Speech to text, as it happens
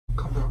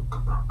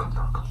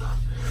calm down.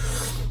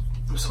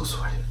 I'm so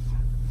sweaty.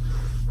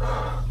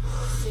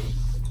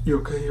 You're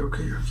okay.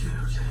 Okay.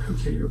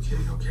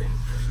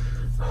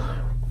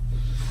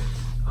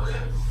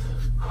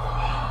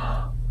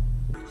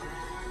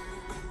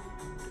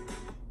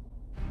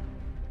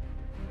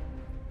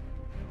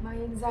 My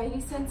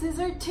anxiety senses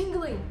are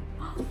tingling.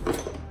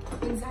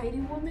 Anxiety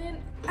woman,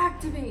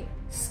 activate.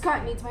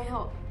 Scott needs my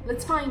help.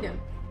 Let's find him.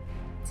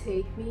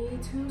 Take me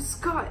to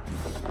Scott.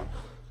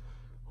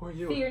 Who are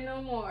you? Fear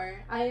no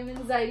more. I am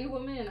anxiety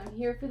woman and I'm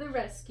here for the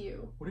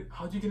rescue.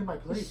 How'd you get in my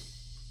place?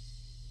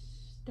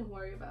 Don't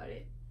worry about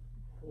it.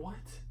 What?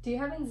 Do you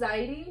have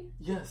anxiety?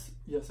 Yes,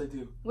 I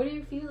do. What are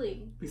you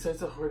feeling? Besides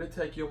the heart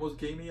attack you almost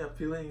gave me, I'm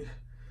feeling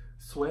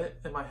sweat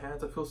in my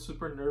hands. I feel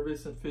super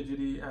nervous and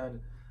fidgety,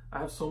 and I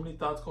have so many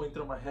thoughts going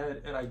through my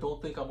head, and I don't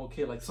think I'm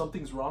okay. Like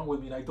something's wrong with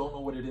me and I don't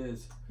know what it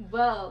is.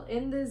 Well,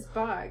 in this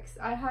box,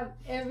 I have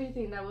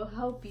everything that will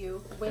help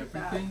you with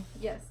Everything?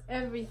 that. Yes,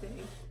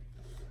 everything.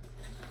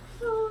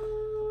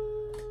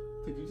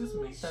 Did you just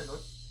make that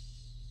noise?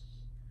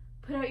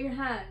 Put out your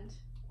hand.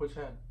 Which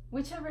hand?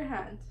 Whichever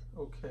hand.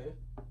 Okay.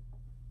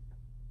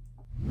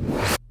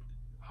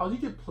 How do you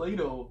get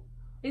Play-Doh?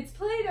 It's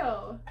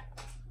Play-Doh.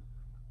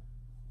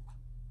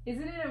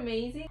 Isn't it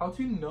amazing? How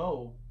do you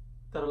know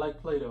that I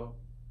like Play-Doh?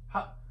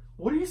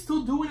 What are you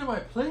still doing in my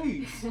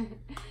place?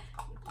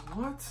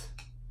 What?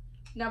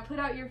 Now put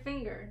out your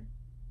finger.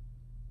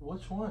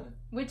 Which one?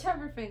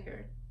 Whichever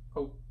finger.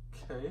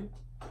 Okay.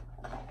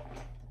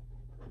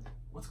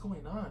 What's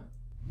going on?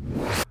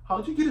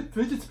 How'd you get a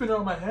fidget spinner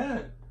on my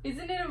hand?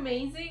 Isn't it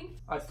amazing?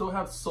 I still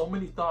have so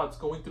many thoughts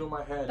going through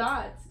my head.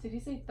 Thoughts? Did you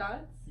say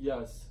thoughts?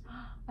 Yes.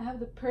 I have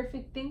the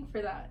perfect thing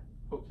for that.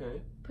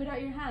 Okay. Put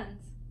out your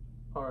hands.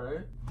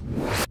 Alright.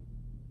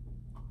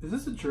 Is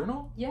this a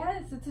journal?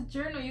 Yes, it's a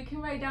journal. You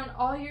can write down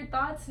all your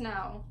thoughts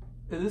now.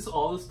 Is this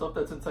all the stuff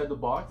that's inside the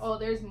box? Oh,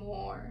 there's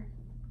more.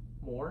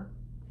 More?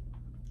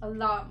 A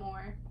lot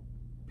more.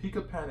 Peak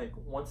of panic,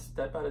 one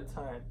step at a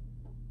time.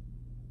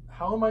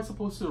 How am I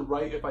supposed to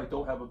write if I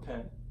don't have a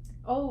pen?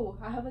 Oh,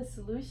 I have a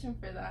solution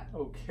for that.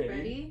 Okay.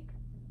 Ready?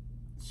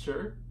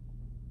 Sure.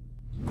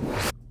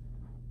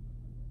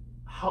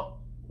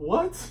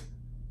 What?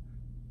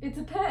 It's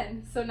a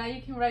pen, so now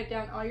you can write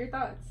down all your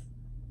thoughts.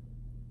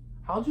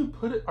 How'd you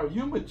put it? Are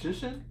you a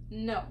magician?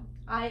 No,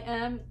 I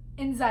am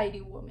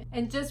anxiety woman.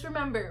 And just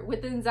remember,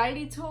 with the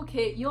anxiety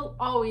toolkit, you'll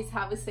always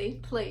have a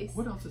safe place.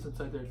 What else is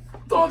inside there?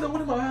 Oh, that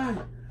went in my eye!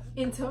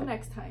 Until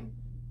next time.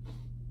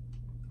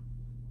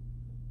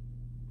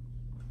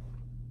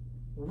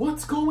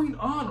 What's going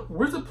on?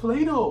 Where's the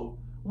Play-Doh?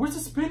 Where's the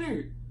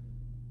spinner?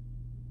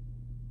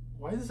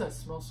 Why does that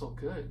smell so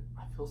good?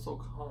 I feel so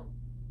calm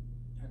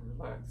and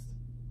relaxed.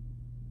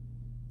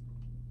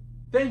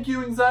 Thank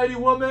you, anxiety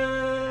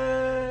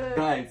woman!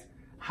 Guys,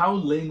 how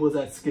lame was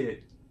that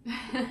skit?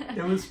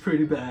 It was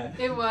pretty bad.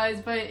 It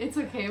was, but it's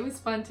okay. It was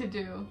fun to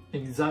do.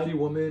 Anxiety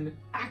woman,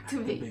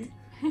 activate.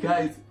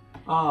 Guys,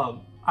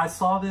 I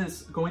saw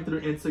this going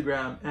through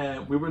Instagram,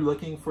 and we were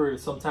looking for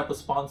some type of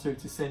sponsor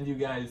to send you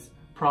guys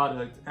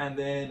product, and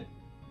then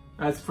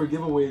as for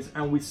giveaways,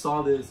 and we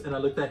saw this, and I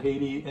looked at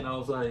Haiti and I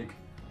was like,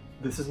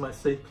 this is my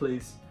safe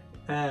place,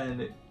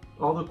 and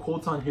all the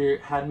quotes on here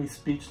had me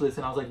speechless,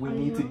 and I was like, we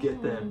need to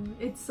get them.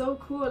 It's so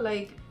cool.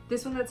 Like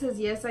this one that says,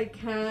 yes I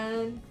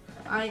can,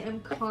 I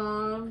am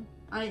calm,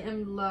 I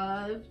am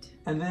loved.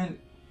 And then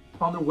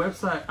on the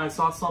website I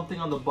saw something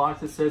on the box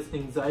that says,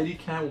 anxiety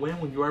can't win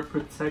when you are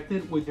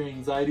protected with your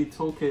anxiety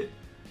toolkit,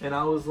 and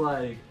I was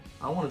like,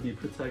 I want to be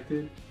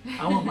protected.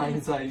 I want my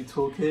anxiety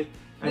toolkit.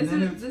 And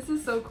this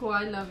is so cool.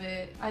 I love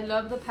it. I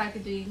love the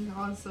packaging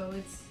also.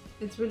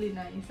 It's really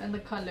nice, and the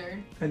color.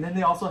 And then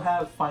they also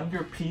have find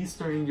your peace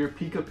during your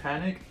peak of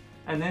panic.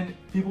 And then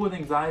people with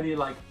anxiety,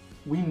 like,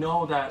 we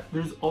know that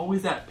there's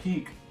always that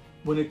peak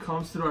when it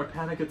comes to our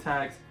panic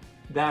attacks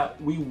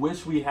that we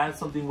wish we had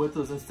something with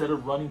us instead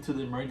of running to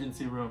the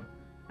emergency room.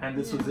 And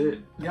this was it.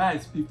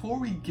 Guys, before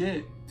we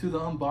get to the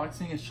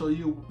unboxing and show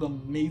you the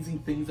amazing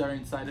things that are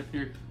inside of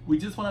here, we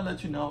just want to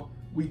let you know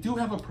we do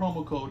have a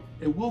promo code.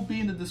 It will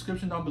be in the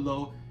description down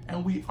below,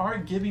 and we are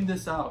giving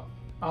this out.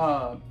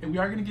 And we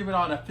are going to give it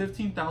out at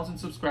 15,000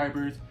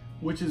 subscribers,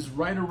 which is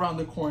right around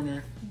the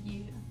corner. Yeah.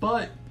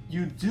 But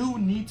you do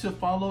need to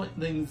follow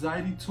the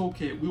Anxiety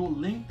Toolkit. We will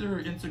link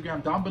their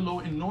Instagram down below.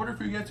 In order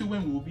for you guys to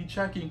win, we will be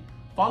checking.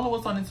 Follow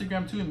us on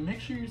Instagram too, and make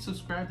sure you're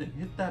subscribed and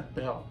hit that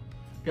bell.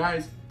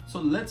 Guys, so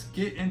let's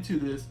get into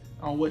this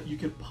on what you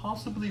could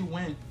possibly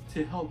win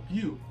to help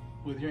you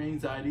with your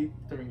anxiety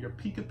during your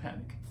peak of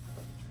panic.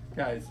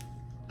 Guys,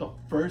 the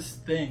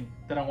first thing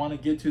that I want to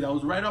get to that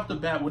was right off the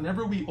bat,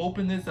 whenever we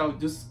opened this, that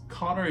just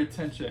caught our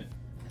attention.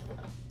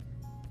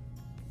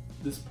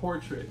 This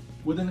portrait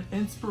with an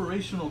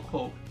inspirational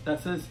quote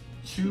that says,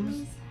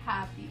 choose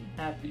happy.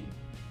 Happy.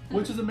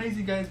 Which is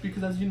amazing, guys,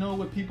 because as you know,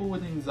 with people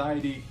with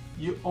anxiety,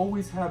 you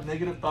always have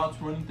negative thoughts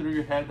running through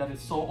your head that is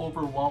so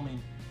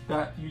overwhelming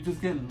that you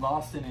just get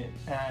lost in it.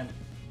 And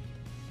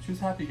choose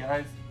happy,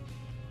 guys.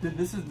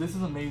 This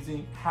is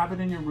amazing. Have it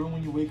in your room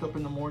when you wake up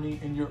in the morning,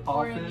 in your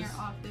office. Or in your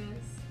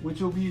office.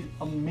 which will be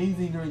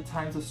amazing during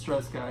times of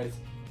stress, guys.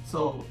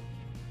 So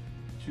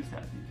choose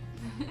happy.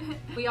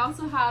 We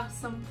also have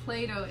some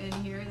Play-Doh in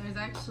here. There's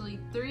actually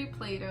 3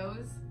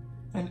 Play-Dohs.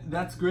 And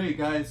that's great,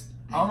 guys.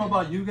 I don't know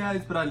about you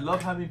guys, but I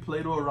love having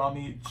Play-Doh around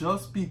me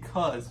just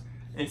because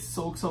it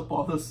soaks up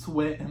all the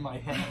sweat in my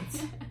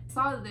hands. I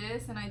saw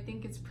this and I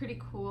think it's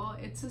pretty cool.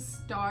 It's a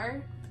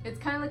star. It's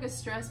kind of like a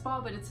stress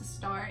ball, but it's a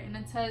star, and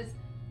it says,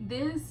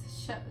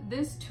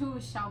 this too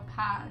shall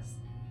pass.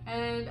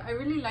 And I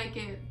really like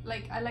it.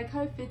 Like, I like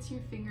how it fits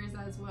your fingers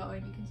as well,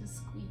 and you can just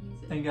squeeze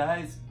it. And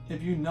guys,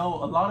 if you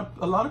know, a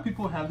lot of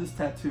people have this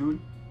tattooed.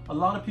 A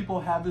lot of people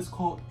have this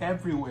quote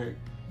everywhere.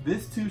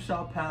 This too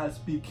shall pass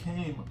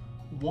became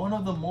one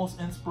of the most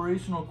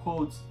inspirational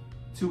quotes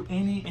to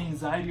any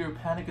anxiety or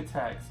panic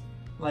attacks.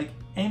 Like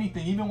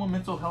anything, even with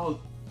mental health,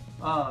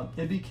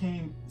 it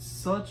became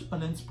such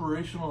an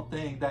inspirational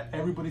thing that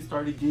everybody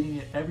started getting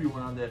it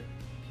everywhere on that.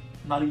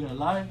 Not even gonna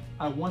lie,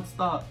 I once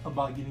thought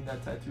about getting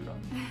that tattooed on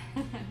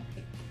me.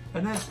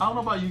 And then, I don't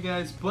know about you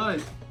guys,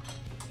 but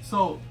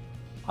so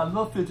I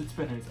love fidget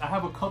spinners. I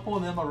have a couple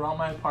of them around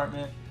my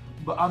apartment,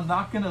 but I'm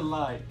not gonna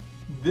lie,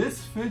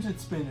 this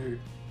fidget spinner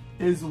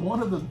is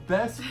one of the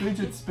best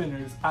fidget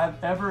spinners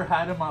I've ever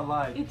had in my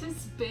life. It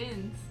just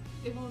spins.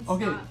 It won't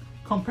stop. Okay,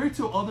 compared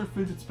to other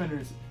fidget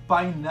spinners,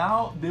 by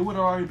now they would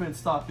have already been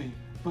stopping.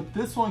 But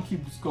this one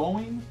keeps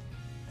going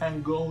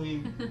and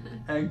going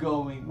and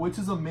going, which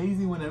is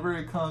amazing whenever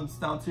it comes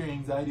down to your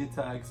anxiety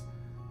attacks.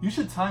 You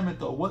should time it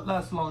though. What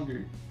lasts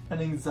longer? An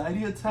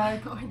anxiety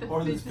attack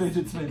or this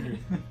fidget spinner?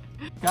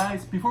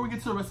 Guys, before we get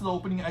to the rest of the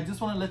opening, I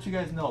just want to let you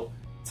guys know,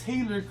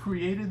 Taylor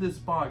created this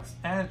box,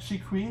 and she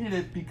created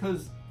it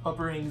because of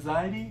her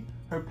anxiety,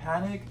 her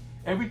panic,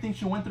 everything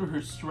she went through,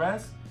 her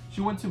stress. She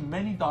went to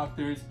many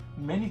doctors,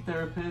 many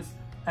therapists,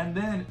 and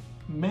then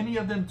many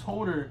of them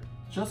told her,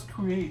 just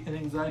create an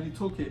anxiety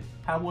toolkit.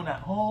 Have one at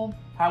home,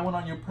 have one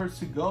on your purse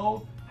to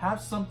go, have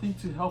something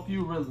to help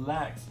you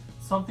relax,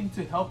 something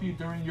to help you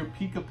during your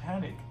peak of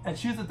panic. And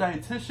she's a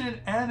dietitian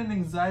and an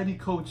anxiety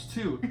coach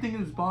too. Everything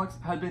in this box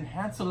has been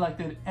hand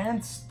selected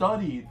and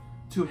studied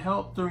to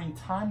help during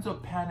times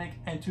of panic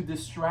and to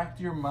distract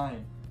your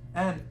mind.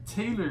 And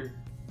Taylor,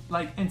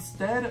 like,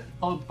 instead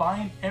of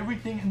buying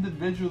everything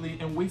individually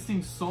and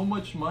wasting so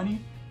much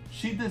money,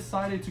 she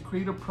decided to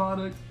create a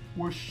product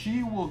where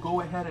she will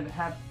go ahead and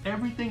have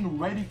everything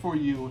ready for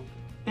you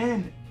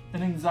in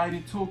an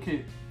anxiety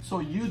toolkit, so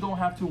you don't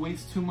have to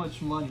waste too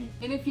much money.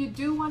 And if you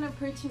do want to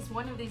purchase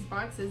one of these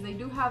boxes, they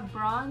do have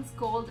bronze,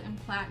 gold, and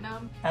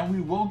platinum. And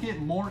we will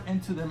get more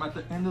into them at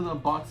the end of the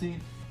unboxing.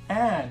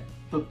 And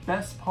the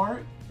best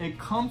part, it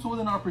comes with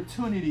an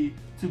opportunity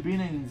to be in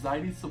an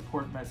anxiety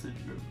support message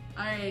group.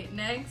 Alright,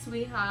 next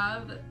we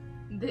have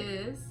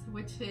this,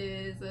 which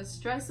is a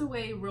stress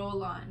away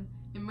roll-on,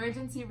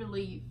 emergency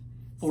relief.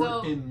 Or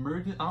I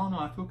don't know,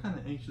 I feel kind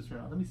of anxious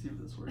right now. Let me see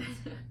what this word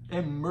is.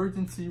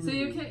 Emergency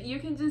relief. So you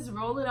can just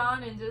roll it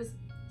on and just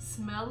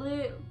smell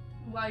it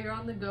while you're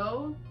on the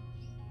go.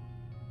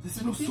 This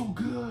smells so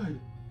good.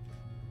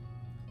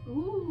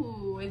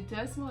 Ooh, it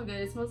does smell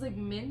good. It smells like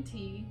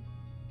minty.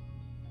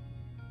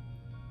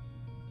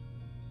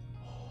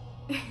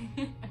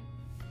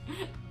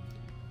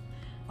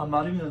 I'm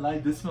not even gonna lie,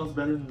 this smells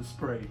better than the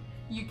spray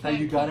that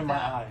you got in my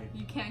eye.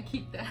 You can't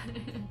keep that.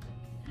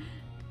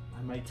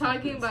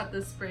 Talking about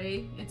the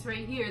spray, it's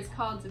right here. It's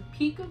called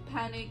Peak of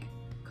Panic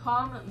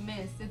Calm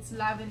Mist. It's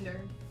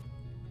lavender.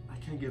 I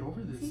can't get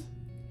over this. See?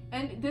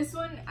 And this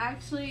one,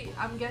 actually,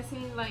 I'm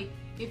guessing, like,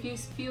 if you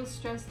feel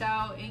stressed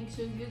out,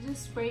 anxious, you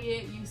just spray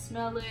it, you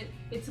smell it.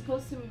 It's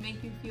supposed to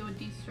make you feel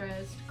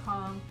de-stressed,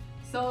 calm.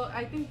 So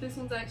I think this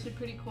one's actually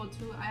pretty cool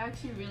too. I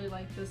actually really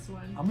like this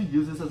one. I'm gonna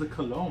use this as a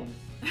cologne.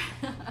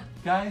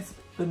 Guys,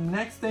 the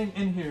next thing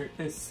in here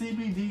is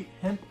CBD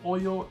hemp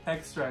oil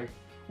extract,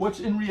 which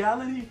in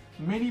reality,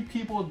 many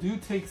people do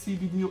take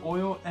CBD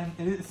oil, and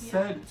it is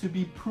said to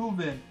be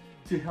proven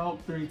to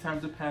help during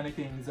times of panic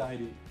and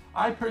anxiety.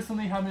 I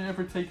personally haven't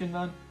ever taken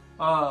none,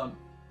 I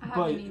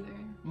haven't either.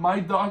 My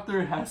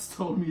doctor has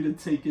told me to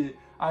take it.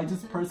 I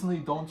just personally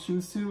don't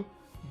choose to.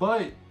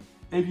 But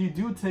if you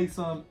do take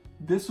some,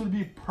 this would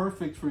be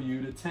perfect for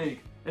you to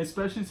take,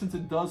 especially since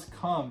it does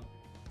come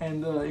in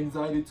the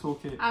anxiety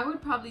toolkit. I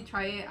would probably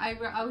try it.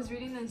 I was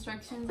reading the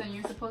instructions, and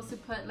you're supposed to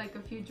put like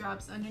a few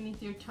drops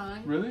underneath your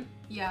tongue. Really?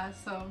 Yeah,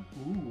 so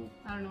ooh,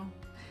 I don't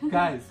know.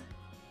 Guys,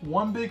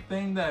 one big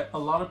thing that a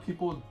lot of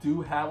people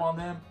do have on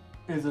them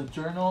is a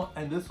journal,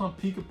 and this one,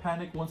 Peak of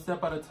Panic, One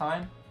Step at a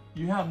Time.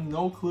 You have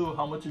no clue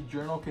how much a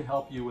journal can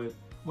help you with.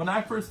 When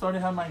I first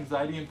started having my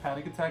anxiety and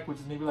panic attack, which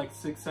is maybe like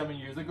 6-7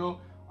 years ago,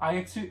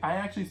 I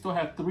actually still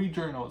have 3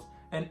 journals,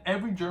 and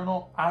every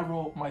journal I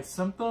wrote my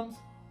symptoms,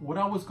 what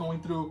I was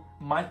going through,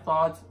 my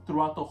thoughts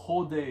throughout the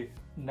whole day.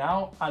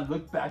 Now I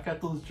look back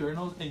at those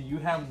journals and you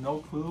have no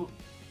clue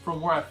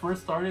from where I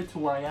first started to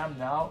where I am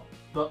now,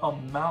 the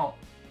amount,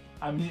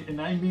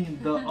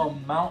 the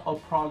amount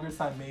of progress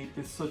I made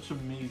is such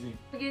amazing.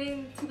 We're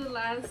getting to the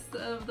last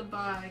of the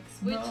box,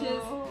 which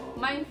is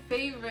my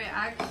favorite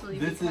actually.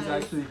 This is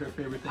actually her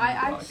favorite thing. I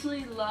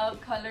actually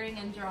love coloring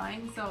and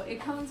drawing, so it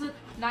comes with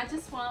not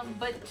just one,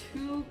 but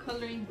 2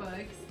 coloring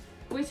books,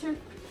 which are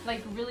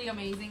like really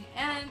amazing.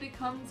 And it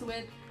comes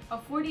with a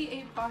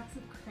 48 box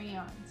of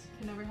crayons. You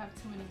can never have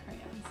too many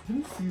crayons. Let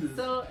me see this.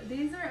 So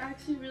these are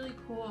actually really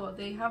cool.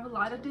 They have a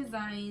lot of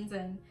designs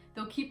and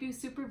they'll keep you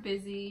super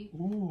busy.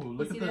 Ooh,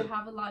 look at that. that. They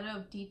have a lot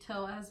of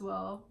detail as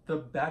well. The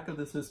back of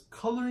this is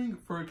coloring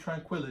for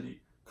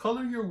tranquility.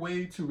 Color your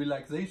way to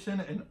relaxation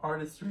and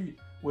artistry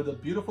with a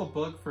beautiful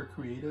book for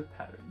creative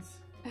patterns.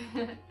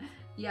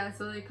 Yeah,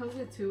 so it comes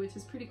with 2, which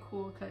is pretty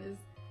cool because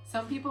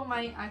some people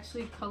might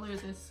actually color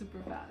this super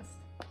fast.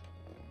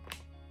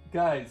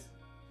 Guys,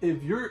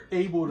 if you're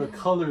able to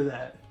color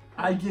that,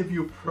 I give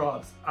you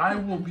props. I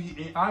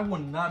will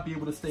not be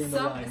able to stay in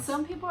the lines.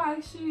 Some people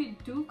actually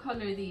do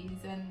color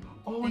these and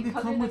they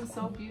color them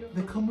so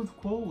beautifully. They come with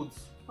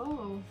quotes.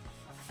 Oh,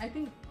 I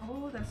think,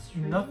 that's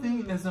true.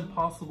 Nothing is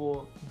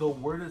impossible. The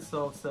word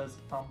itself says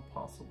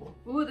impossible.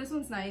 Ooh, this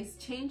one's nice.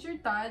 Change your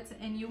thoughts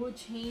and you will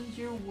change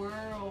your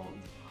world.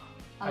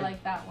 I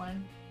like that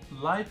one.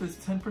 Life is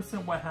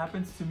 10% what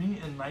happens to me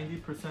and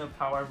 90% of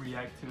how I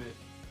react to it.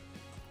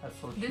 That's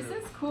so true. This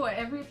is cool.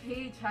 Every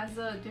page has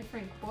a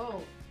different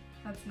quote.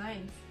 That's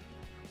nice.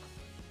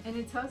 And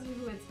it tells you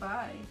who it's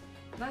by.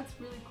 That's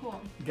really cool.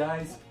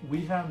 Guys,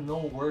 we have no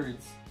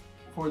words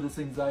for this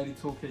anxiety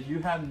toolkit. You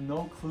have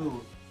no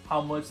clue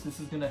how much this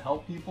is going to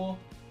help people,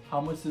 how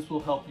much this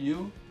will help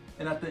you,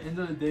 and at the end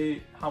of the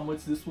day, how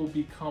much this will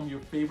become your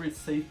favorite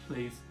safe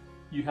place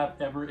you have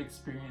ever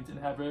experienced and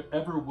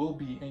ever will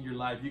be in your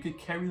life. You could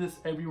carry this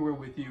everywhere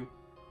with you,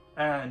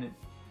 and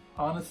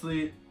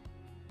honestly,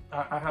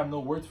 I have no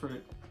words for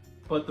it.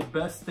 But the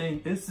best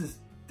thing is this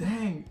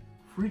dang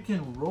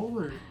freaking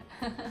roller.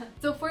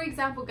 So for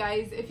example,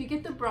 guys, if you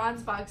get the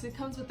bronze box, it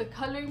comes with a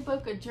coloring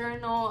book, a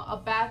journal, a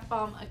bath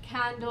bomb, a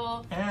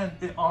candle. And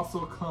it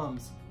also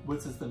comes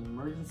with this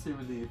emergency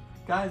relief.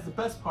 Guys, the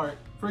best part,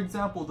 for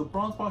example, the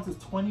bronze box is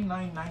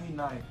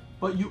 $29.99,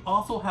 but you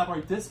also have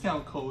our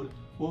discount code,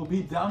 will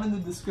be down in the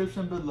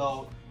description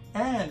below.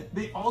 And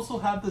they also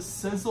have the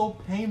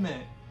sizzle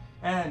payment.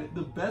 And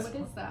the best—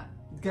 what is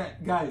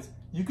that? Guys,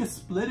 you can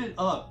split it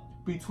up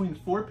between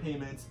 4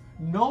 payments,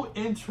 no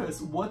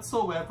interest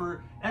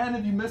whatsoever, and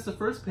if you miss the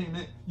first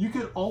payment, you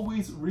can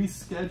always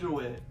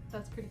reschedule it.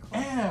 That's pretty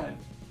cool. And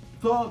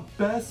the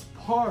best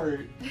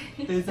part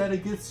is that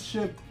it gets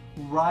shipped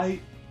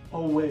right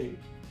away.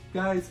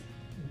 Guys,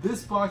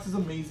 this box is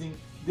amazing.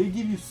 They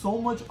give you so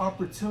much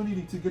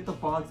opportunity to get the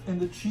box in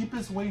the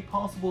cheapest way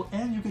possible,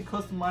 and you can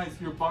customize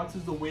your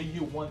boxes the way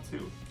you want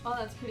to. Oh,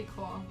 that's pretty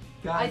cool.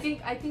 Guys,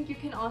 I think you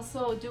can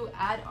also do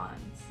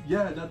add-ons.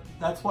 Yeah,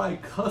 that's why I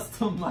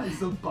customize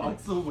the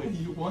box the way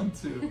you want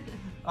to.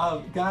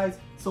 Guys,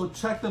 so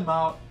check them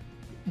out.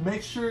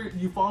 Make sure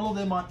you follow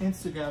them on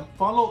Instagram.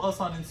 Follow us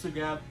on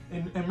Instagram,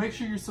 and make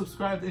sure you're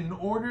subscribed in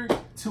order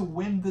to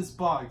win this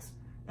box.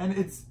 And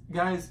it's,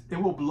 guys,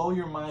 it will blow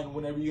your mind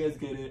whenever you guys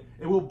get it.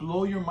 It will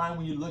blow your mind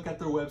when you look at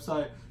their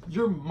website.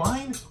 Your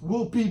mind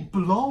will be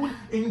blown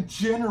in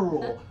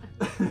general.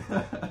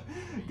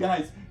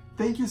 Guys,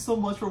 thank you so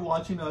much for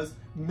watching us.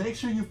 Make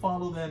sure you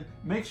follow them.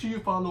 Make sure you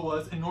follow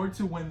us in order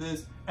to win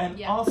this.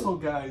 And also,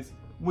 guys,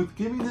 with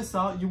giving this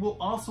out, you will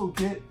also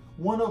get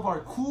one of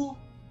our cool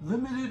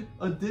limited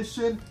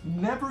edition,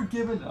 never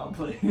given out,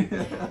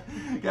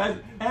 guys.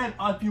 And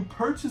if you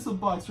purchase a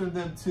box from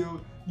them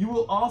too, you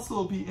will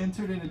also be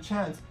entered in a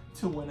chance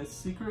to win a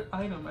secret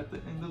item at the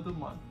end of the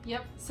month.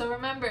 Yep, so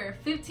remember,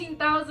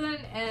 15,000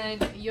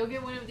 and you'll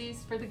get one of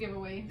these for the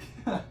giveaway.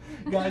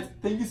 Guys,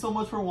 thank you so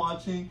much for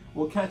watching.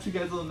 We'll catch you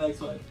guys on the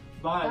next one.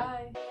 Bye.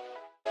 Bye.